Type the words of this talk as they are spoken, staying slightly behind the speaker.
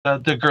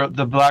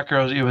the black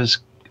girls. It was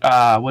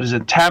what is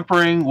it?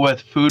 Tampering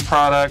with food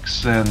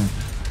products and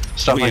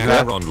stuff like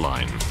that.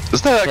 Online.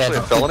 Isn't that actually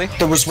a felony?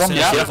 There was one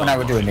when I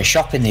was doing my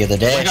shopping the other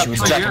day. She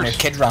was dragging her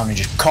kid around and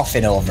just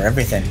coughing over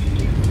everything.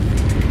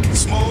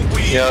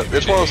 Yeah,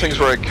 it's one of those things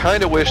where I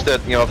kind of wish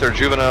that, you know, if they're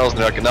juveniles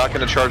and they're not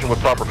going to charge them with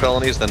proper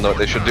felonies, then what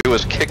they should do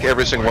is kick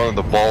every single one of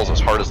the balls as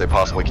hard as they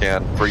possibly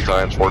can. 3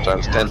 times, 4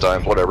 times, 10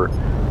 times, whatever.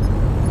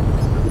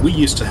 We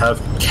used to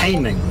have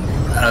caning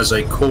as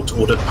a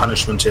court-ordered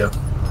punishment here.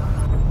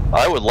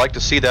 I would like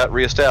to see that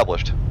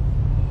reestablished.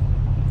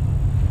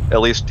 At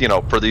least, you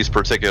know, for these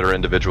particular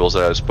individuals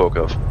that I spoke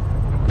of.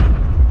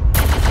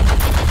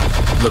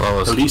 The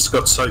police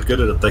got so good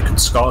at it, they could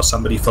scar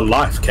somebody for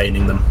life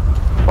caning them.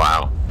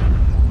 Wow.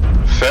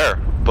 Fair,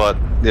 but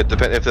it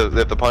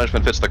if the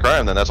punishment fits the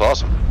crime, then that's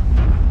awesome.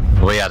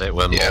 We had it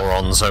when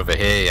morons over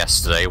here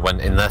yesterday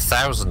went in their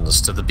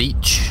thousands to the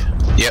beach.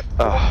 Yep.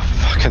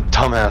 Oh, fucking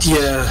dumbass.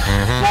 Yeah.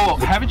 Well,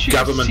 haven't you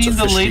seen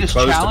the latest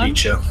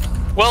challenge?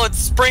 Well, it's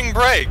spring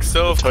break,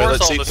 so of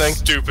course all the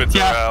stupids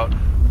are out.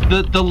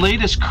 The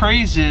latest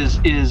craze is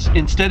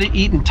instead of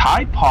eating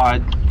Tide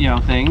Pod, you know,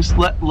 things,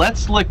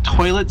 let's lick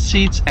toilet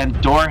seats and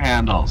door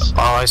handles.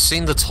 Oh, I've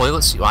seen the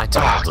toilet seat. I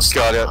don't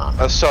understand. God,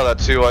 I saw that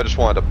too. I just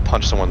wanted to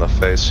punch someone in the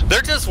face.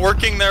 They're just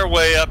working their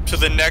way up to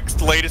the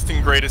next latest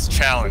and greatest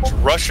challenge,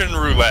 Russian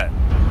roulette.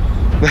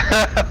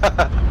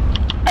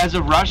 As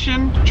a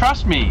Russian,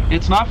 trust me,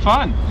 it's not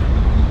fun.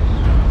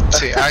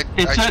 See, no,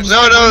 it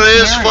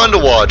is fun to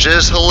watch. It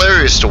is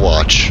hilarious to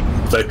watch.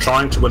 They're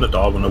trying to win a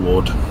Darwin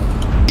Award.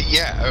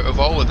 Yeah, out of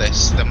all of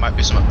this, there might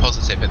be something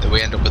positive in that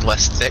we end up with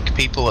less thick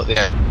people at the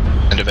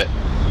end of it.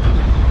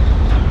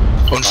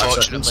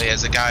 Unfortunately,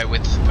 as a guy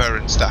with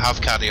parents that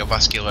have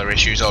cardiovascular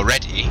issues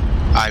already,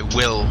 I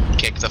will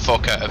kick the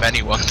fuck out of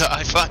anyone that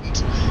I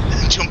find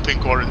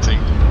jumping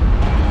quarantine.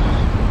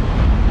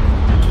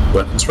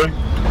 Weapons free.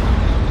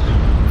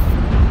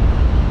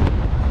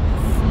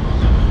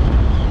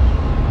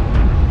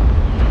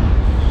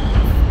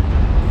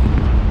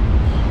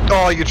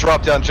 Oh, you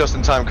dropped down just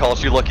in time,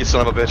 Collis, you lucky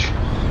son of a bitch.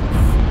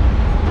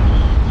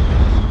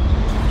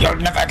 You'll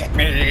never get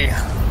me.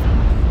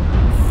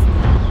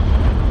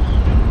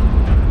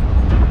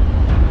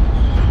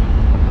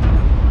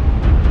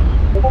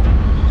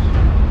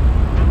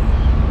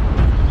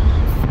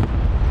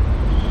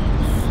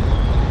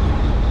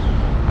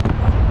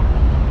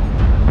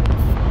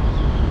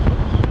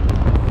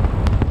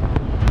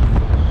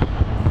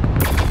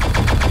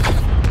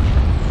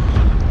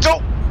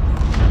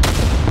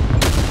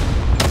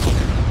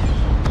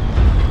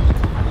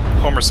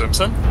 Homer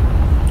Simpson?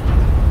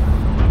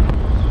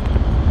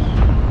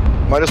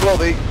 Might as well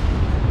be.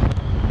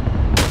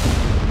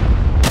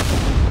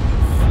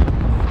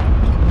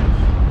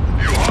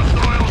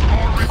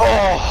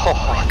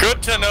 Oh,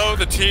 good to know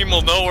the team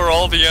will know where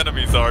all the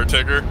enemies are,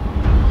 Tigger.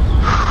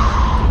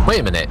 Wait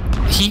a minute.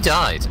 He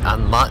died,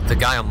 and the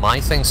guy on my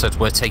thing said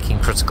we're taking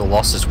critical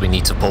losses, we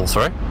need to pull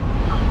through.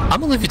 I'm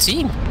gonna leave your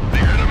team.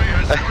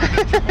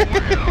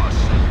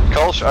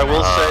 Kolsch, I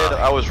will say that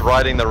I was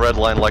riding the red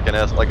line like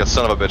a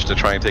son of a bitch to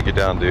try and take you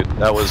down, dude.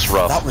 That was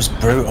rough. That was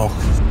brutal.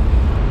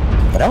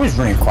 But I was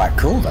running quite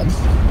cool then.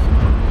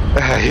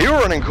 You were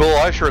running cool,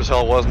 I sure as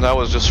hell wasn't. I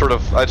was just sort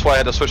of, that's why I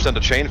had to switch then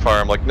to chain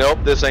fire. I'm like, nope,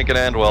 this ain't gonna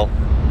end well.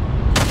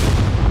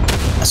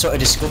 I sort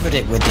of discovered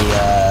it with the,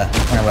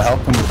 when I were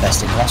helping with the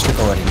Best in Class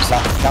recordings.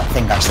 That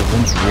thing actually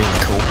runs really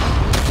cool.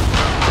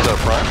 Is that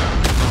Prime?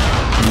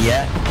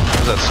 Yeah.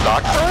 Is that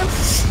stock Prime?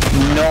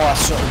 No, I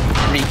sort of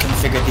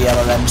reconfigured the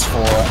LLMs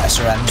for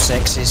SRM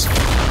 6s.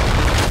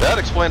 That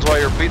explains why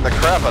you're beating the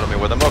crap out of me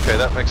with them. Okay,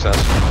 that makes sense.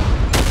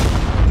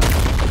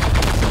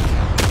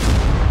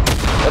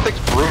 That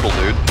thing's brutal,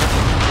 dude.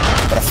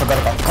 But I forgot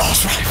about the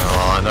Gauss Rifle.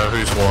 Oh, I know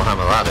whose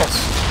Warhammer that is.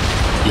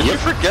 Did you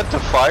forget to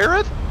fire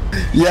it?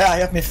 Yeah, I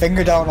had my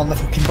finger down on the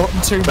fucking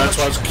button too much. That's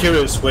why I was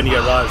curious when he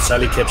arrived.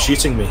 Sally kept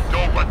shooting me.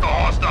 Don't let the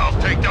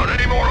hostiles take down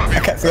any more of you.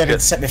 I kept forgetting to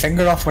set my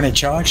finger off when it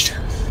charged.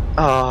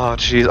 Oh,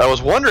 jeez. I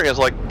was wondering, I was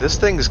like, this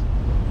thing's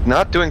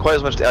not doing quite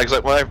as much damage.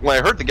 Like, when I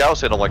heard the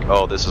Gauss hit, I'm like,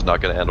 oh, this is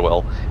not going to end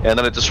well. And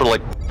then it just sort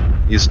of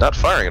like, he's not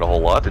firing it a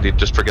whole lot. Did he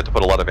just forget to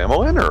put a lot of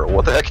ammo in, or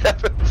what the heck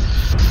happened?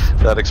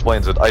 That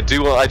explains it. I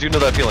do know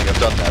that feeling. I've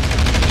done that.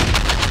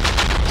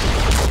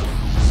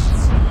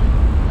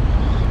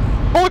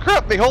 Holy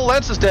crap! My whole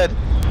lance is dead.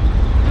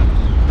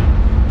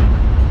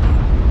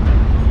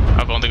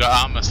 I've only got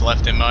Armus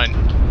left in mine,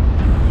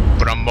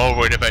 but I'm more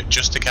worried about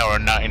Justicar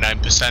on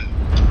 99%,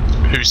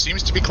 who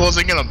seems to be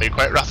closing in on me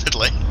quite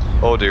rapidly.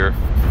 Oh dear.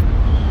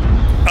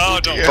 Oh,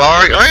 don't worry.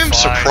 Barg, I am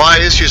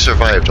surprised you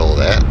survived all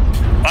that.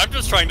 I'm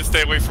just trying to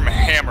stay away from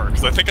Hammer,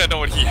 because I think I know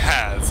what he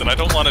has, and I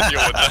don't want to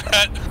deal with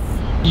that.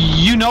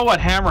 You know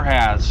what Hammer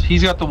has.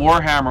 He's got the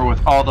Warhammer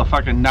with all the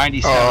fucking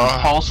 97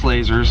 pulse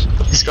lasers.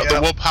 He's got the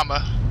Whoop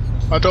Hammer.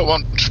 I don't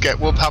want to get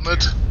Whoop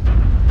Hammered.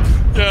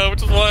 Yeah,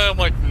 which is why I'm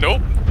like,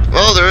 nope.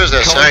 Well, there is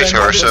that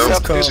Sanitar, so...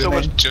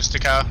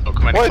 Justicar.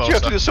 Why did you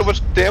have to do so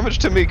much damage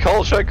to me,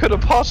 Kolsch? I could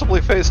have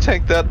possibly face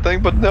tanked that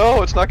thing, but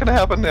no, it's not going to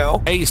happen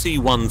now.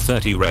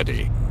 AC-130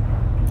 ready.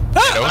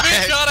 Ah, I'm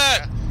being shot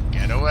at!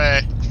 Get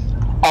away.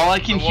 All I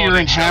can hear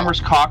in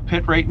Hammer's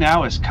cockpit right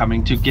now is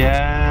 "coming to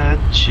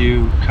get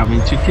you, coming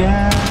to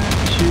get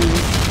you."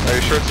 Are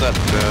you sure it's not?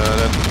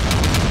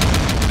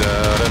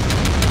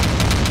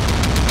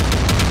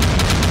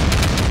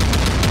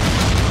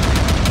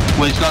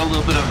 Well, he's got a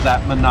little bit of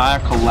that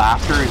maniacal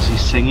laughter as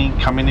he's singing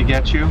 "Coming to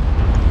Get You."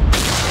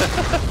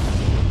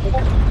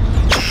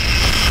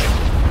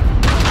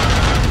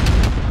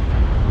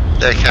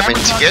 They're coming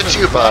to get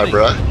you,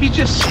 Barbara. He's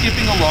just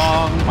skipping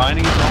along,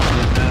 minding his own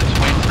business,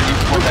 waiting for you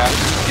poor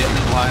bastards to get in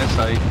his line of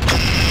sight.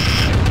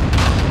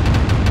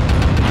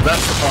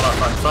 That's the part I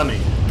find funny,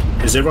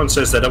 is everyone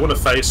says they don't want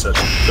to face it,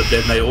 but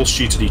then they all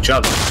shoot at each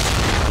other.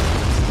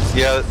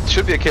 Yeah, it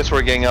should be a case where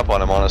we're ganging up on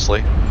him,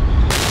 honestly.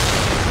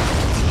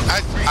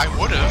 I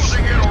would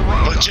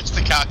have, but just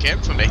the car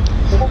came for me.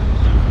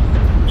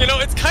 You know,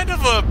 it's kind of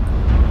a,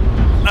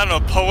 I don't know,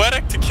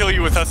 poetic to kill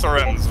you with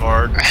SRMs,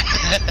 Varg.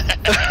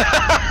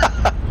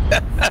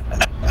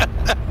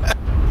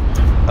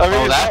 I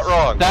mean, that's not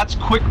wrong. That's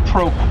quick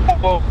pro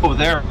quo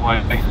there,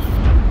 boy.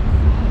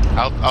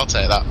 I'll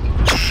take that.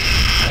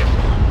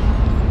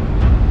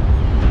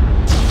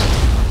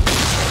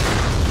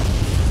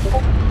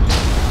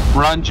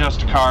 Run,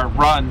 Justicar,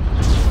 run.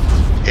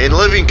 In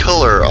living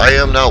color, I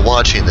am not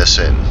watching this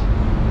in.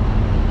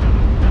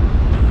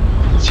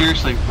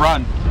 Seriously,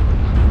 run.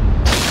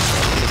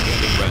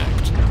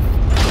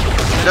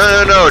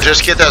 No,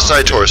 just get that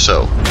side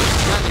torso.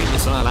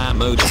 Missile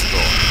ammo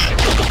destroyed.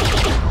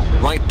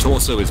 Right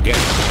torso is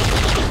getting.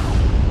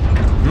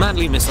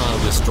 Manly missile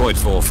destroyed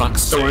for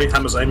fuck's sake. Don't worry,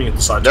 Hammer's aiming at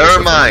the side. Never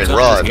mind,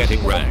 run.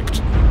 Getting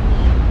wrecked.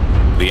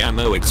 The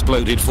ammo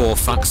exploded for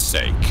fuck's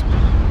sake.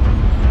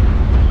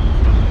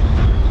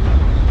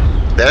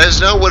 That is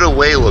not what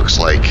away looks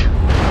like.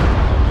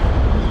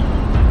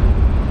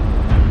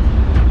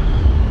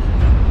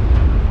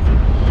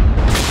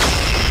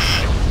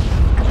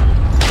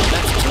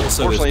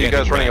 Unfortunately, you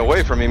guys running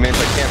away from me means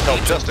I can't help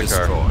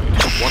Justicar.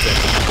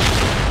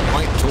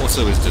 Right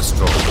torso is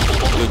destroyed.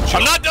 Good job.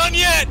 I'm not done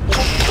yet!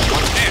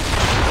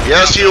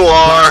 Yes, you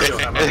are.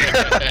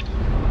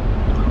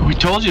 We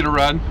told you to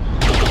run.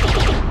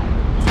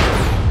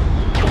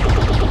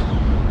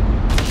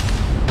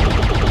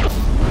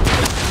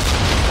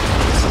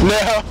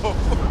 No!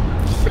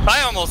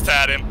 I almost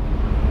had him.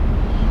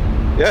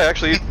 Yeah,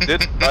 actually, you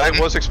did. I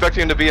was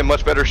expecting him to be in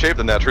much better shape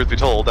than that, truth be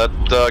told. That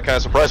kind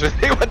of surprised me that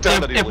he went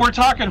down that If easily. we're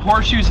talking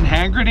horseshoes and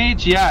hand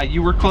grenades, yeah,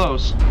 you were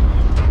close.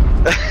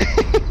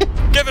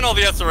 Given all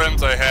the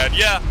SRMs I had,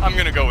 yeah, I'm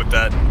gonna go with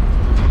that.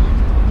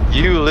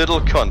 You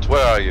little cunt,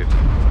 where are you?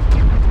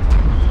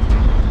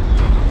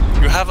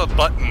 You have a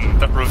button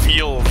that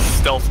reveals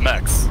stealth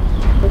mechs.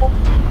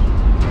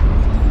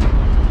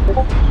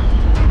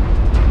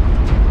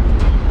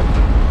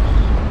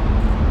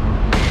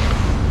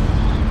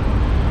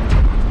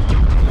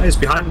 He's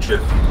behind you.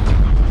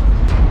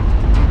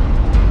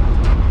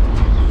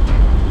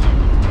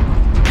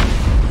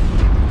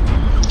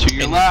 To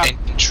your left.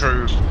 In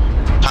true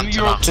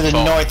To the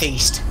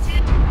northeast.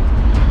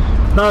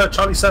 No,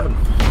 Charlie 7.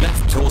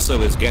 Left torso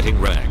is getting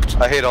wrecked.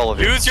 I hate all of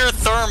you. Use your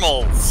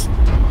thermals.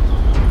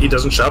 He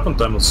doesn't show up on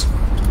thermals.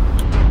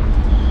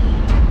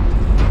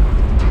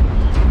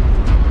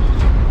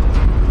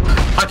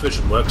 Night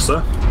vision works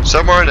though.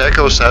 Somewhere in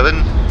Echo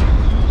 7?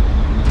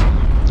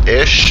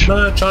 Ish.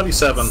 No, Charlie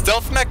 7.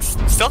 Stealth mechs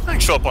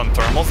show up on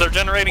thermals, they're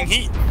generating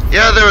heat.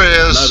 Yeah, there it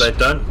is. No, they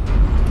don't.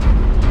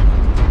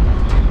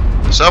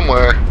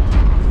 Somewhere.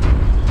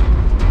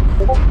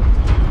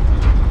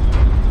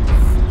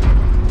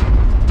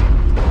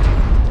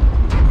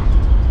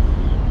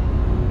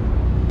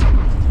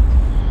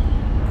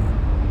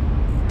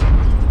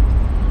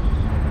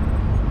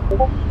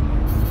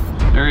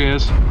 There he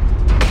is.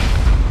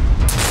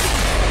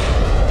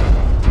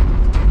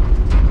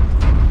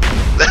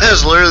 That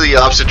is literally the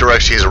opposite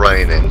direction he's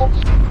running in.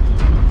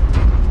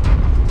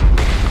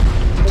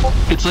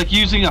 It's like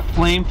using a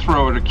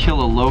flamethrower to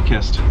kill a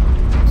locust.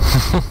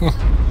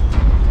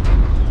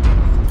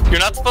 You're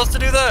not supposed to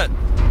do that.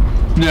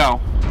 No.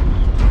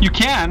 You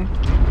can.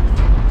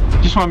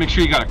 Just want to make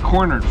sure you got it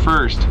cornered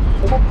first.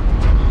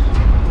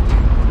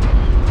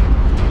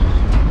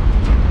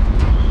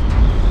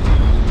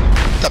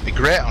 That'd be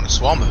great on a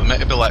swarm of them,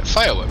 it'd be like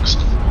fireworks.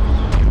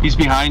 He's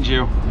behind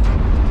you.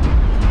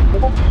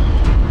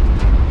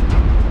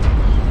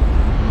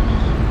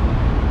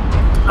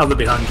 Other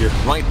behind you.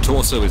 Right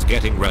torso is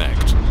getting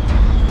wrecked.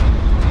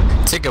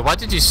 Tigger, why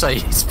did you say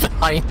he's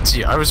behind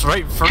you? I was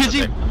right in front of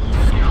him.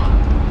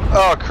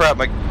 Oh crap,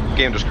 my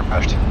game just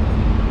crashed.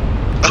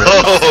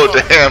 Oh,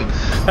 damn.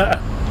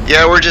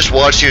 Yeah, we're just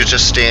watching you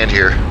just stand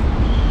here.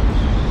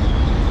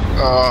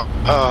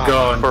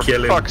 Go and For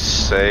kill him. fuck's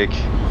sake.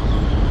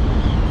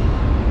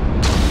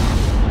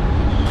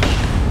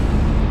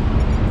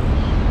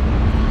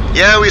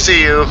 Yeah, we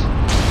see you.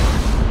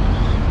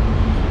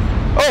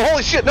 Oh,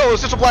 holy shit, no,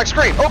 it's just a black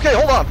screen. Okay,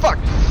 hold on, fuck.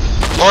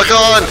 Lock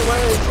on.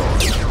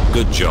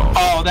 Good job.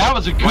 Oh, that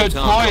was a good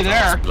ploy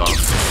there.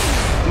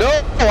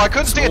 No, I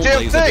couldn't see a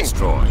damn thing.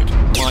 Destroyed.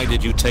 Why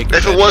did you take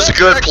If it was a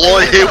good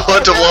ploy, he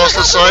wouldn't have lost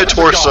the side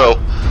torso.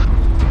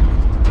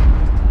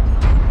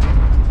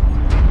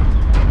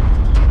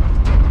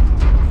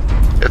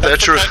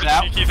 That's true. the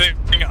kind of cheeky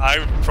thing I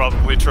would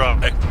probably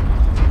try.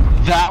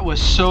 That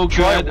was so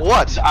Try good.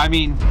 what? I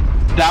mean,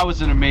 that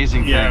was an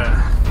amazing thing.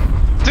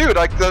 Dude,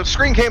 the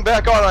screen came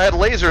back on. I had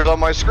lasers on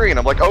my screen.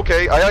 I'm like,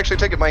 okay, I actually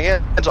taken my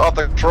hands off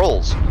the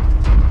controls.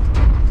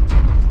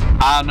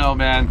 I don't know,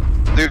 man.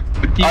 Dude,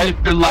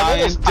 I'm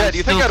almost dead.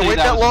 You think I'd wait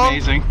that long?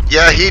 Amazing.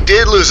 Yeah, he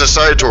did lose a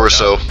side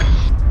torso.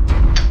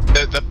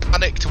 The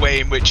panicked way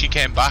in which he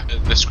came back,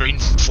 the screen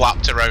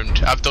flapped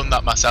around. I've done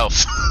that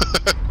myself.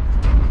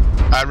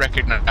 I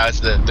recognise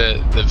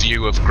the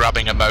view of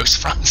grabbing a mouse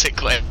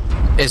frantically.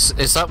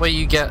 Is that where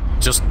you get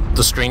just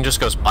the screen just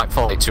goes back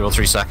for like 2 or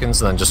 3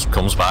 seconds and then just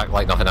comes back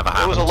like nothing ever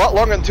happened? It was a lot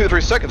longer than 2 or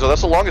 3 seconds, so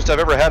that's the longest I've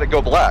ever had it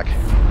go black.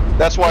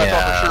 That's why I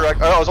thought for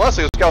sure. I was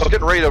honestly, I was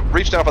getting ready to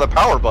reach down for the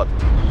power button.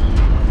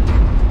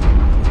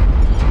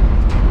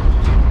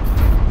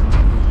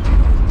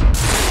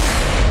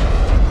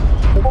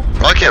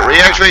 Rocket,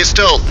 reactivate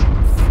stealth.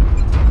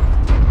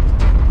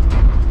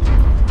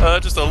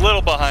 Just a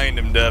little behind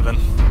him, Devin.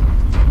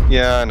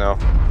 Yeah, I know.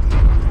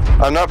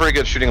 I'm not very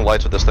good at shooting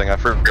lights with this thing. I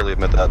freely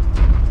admit that.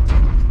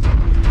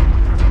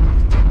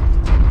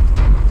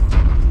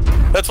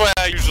 That's why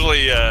I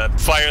usually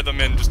fire them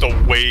in just a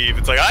wave.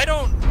 It's like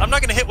I'm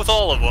not gonna hit with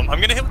all of them.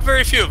 I'm gonna hit with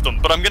very few of them,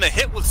 but I'm gonna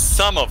hit with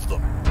some of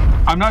them.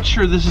 I'm not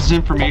sure this is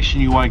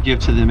information you want to give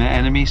to the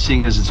enemy,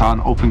 seeing as it's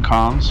on open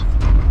comms.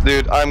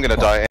 Dude, I'm gonna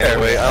die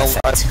anyway.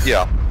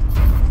 Yeah.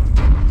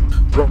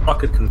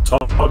 Rocket can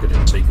target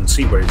him so you can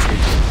see where he's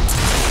leading.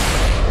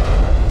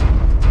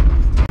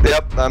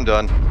 Yep, I'm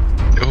done.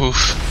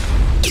 Oof.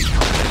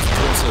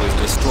 Also has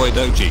destroyed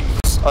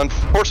OGs.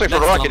 Unfortunately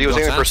for Rocket, he was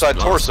aiming for side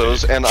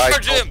torsos, and I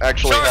don't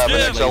actually have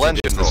an XL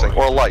engine in this thing,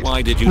 or a light.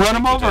 Why did you Run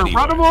him over!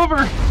 Run him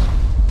over!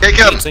 Hey,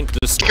 come in, hit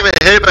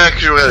it back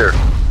together.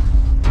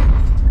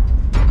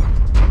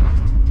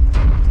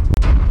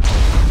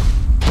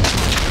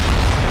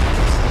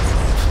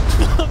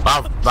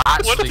 Wow,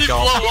 that's What did he blow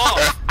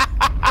off?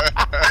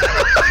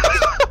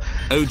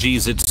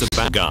 OGs, it's a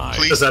bad guy.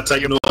 Please, Does that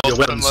take all your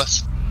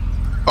weapons?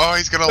 Oh,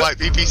 he's gonna like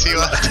BBC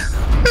left.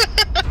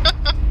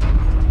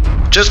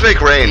 Just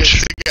make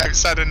range. Get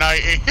outside of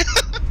 90.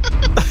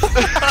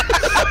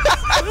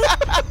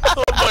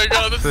 Oh my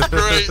god, this is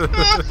great.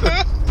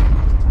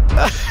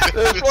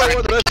 It's probably one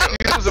of the best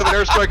views of an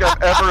airstrike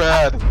I've ever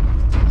had.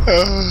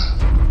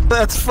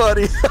 That's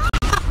funny.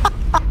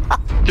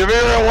 Come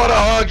here, I want a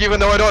hug, even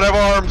though I don't have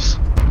arms.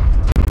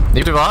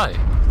 Neither do I.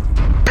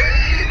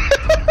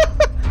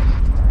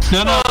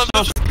 No,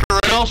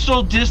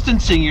 social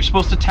distancing. You're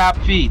supposed to tap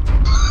feet.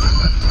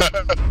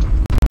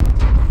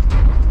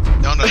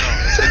 No.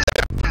 It's a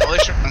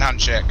demolition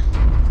handshake.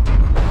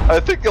 I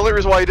think the only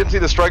reason why you didn't see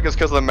the strike is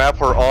because the map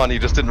we're on. You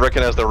just didn't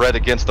recognize the red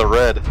against the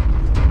red.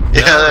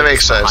 Yeah, that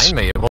makes sense. Behind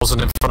me, it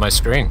wasn't in front of my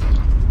screen.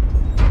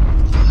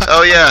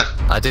 Oh yeah.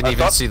 I didn't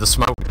even see the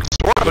smoke.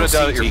 Put it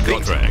down at your feet.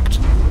 Contract.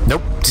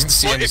 Nope, didn't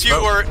see any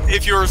smoke.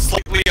 If you were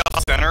slightly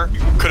off center, you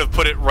could have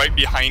put it right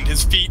behind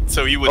his feet,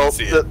 so he wouldn't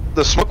see it.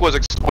 The smoke was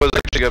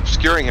actually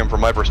obscuring him from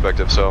my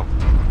perspective, so.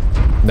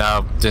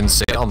 No, didn't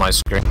see it on my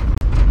screen.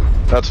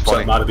 That's So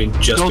funny. it might have been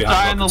just Don't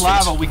die in the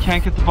lava. We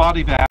can't get the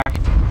body back.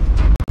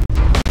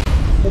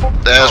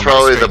 That's On my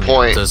probably the screen,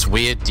 point. There's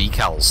weird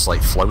decals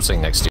like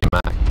floating next to your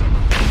map.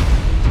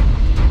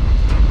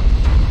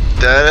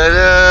 Da da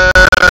da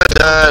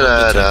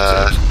da da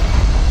da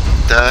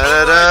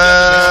da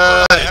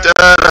da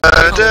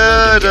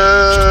da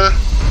da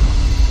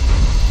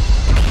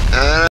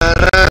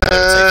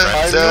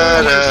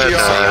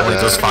It only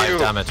does 5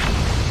 damage.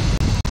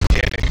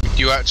 Yeah,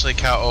 you actually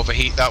can't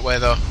overheat that way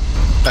though,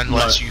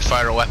 unless you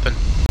fire a weapon.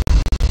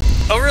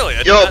 Oh really?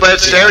 Yo, but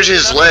it's damaging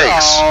his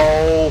legs.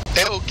 Oh.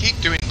 It'll keep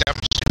doing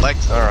damage to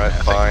legs. Alright,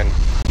 fine.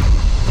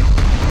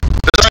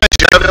 Besides,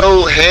 you have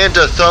no hand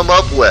to thumb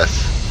up with.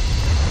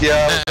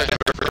 Yeah,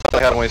 I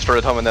had when we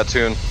started humming that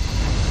tune.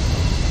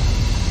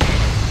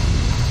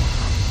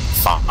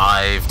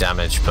 5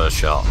 damage per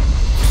shot.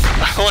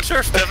 I wonder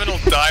if Devin will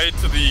die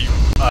to the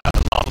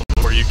model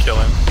before you kill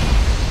him.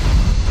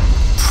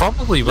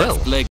 Probably will.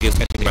 Left leg is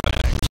getting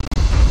back.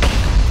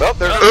 Oh,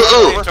 there's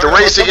Ooh, the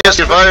race against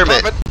the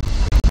environment.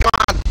 Come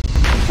on!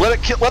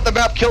 Let the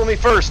map kill me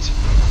first!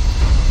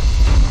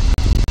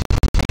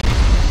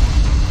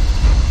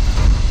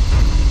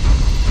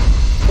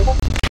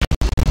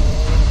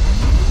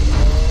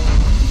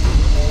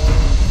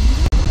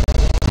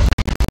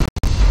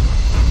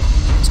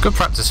 It's good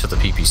practice for the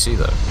PPC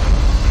though.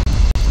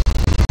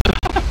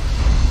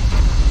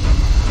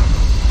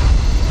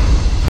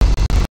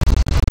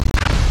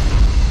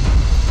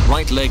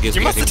 Right leg is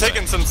You must getting have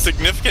taken some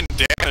significant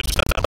damage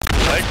to that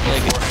leg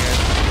beforehand.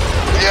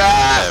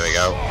 Yeah, there we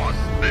go.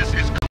 This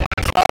is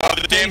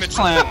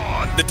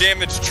The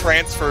damage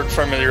transferred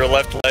from your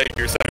left leg.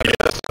 You're saying?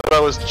 That's what I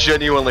was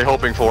genuinely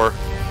hoping for.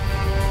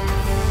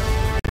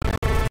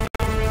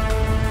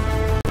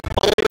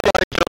 Only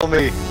kill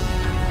me.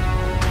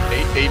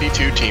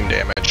 882 team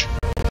damage.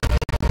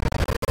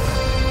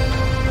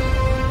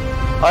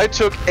 I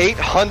took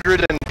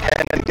 810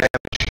 damage.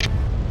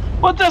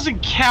 Well, it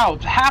doesn't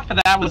count. Half of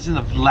that was in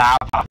the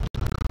lava.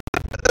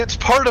 It's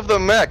part of the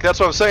mech. That's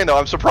what I'm saying, though.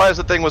 I'm surprised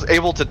the thing was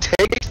able to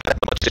take that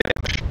much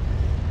damage.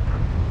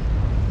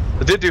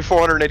 It did do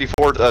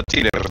 484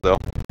 T damage, though.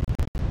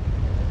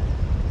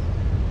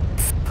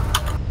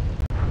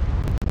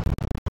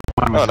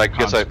 Oh, and I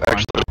guess I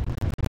just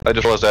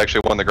realized I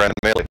actually won the Grand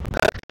Melee.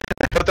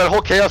 But that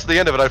whole chaos at the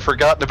end of it, I'd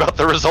forgotten about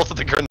the result of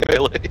the Grand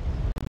Melee.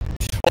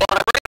 Well, I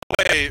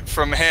ran away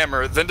from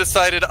Hammer, then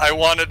decided I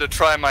wanted to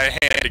try my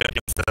hand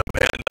against him,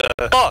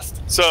 and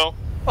lost. So,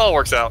 all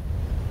works out.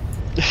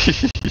 Yeah,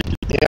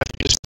 if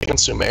you just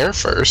consume air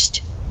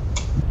first.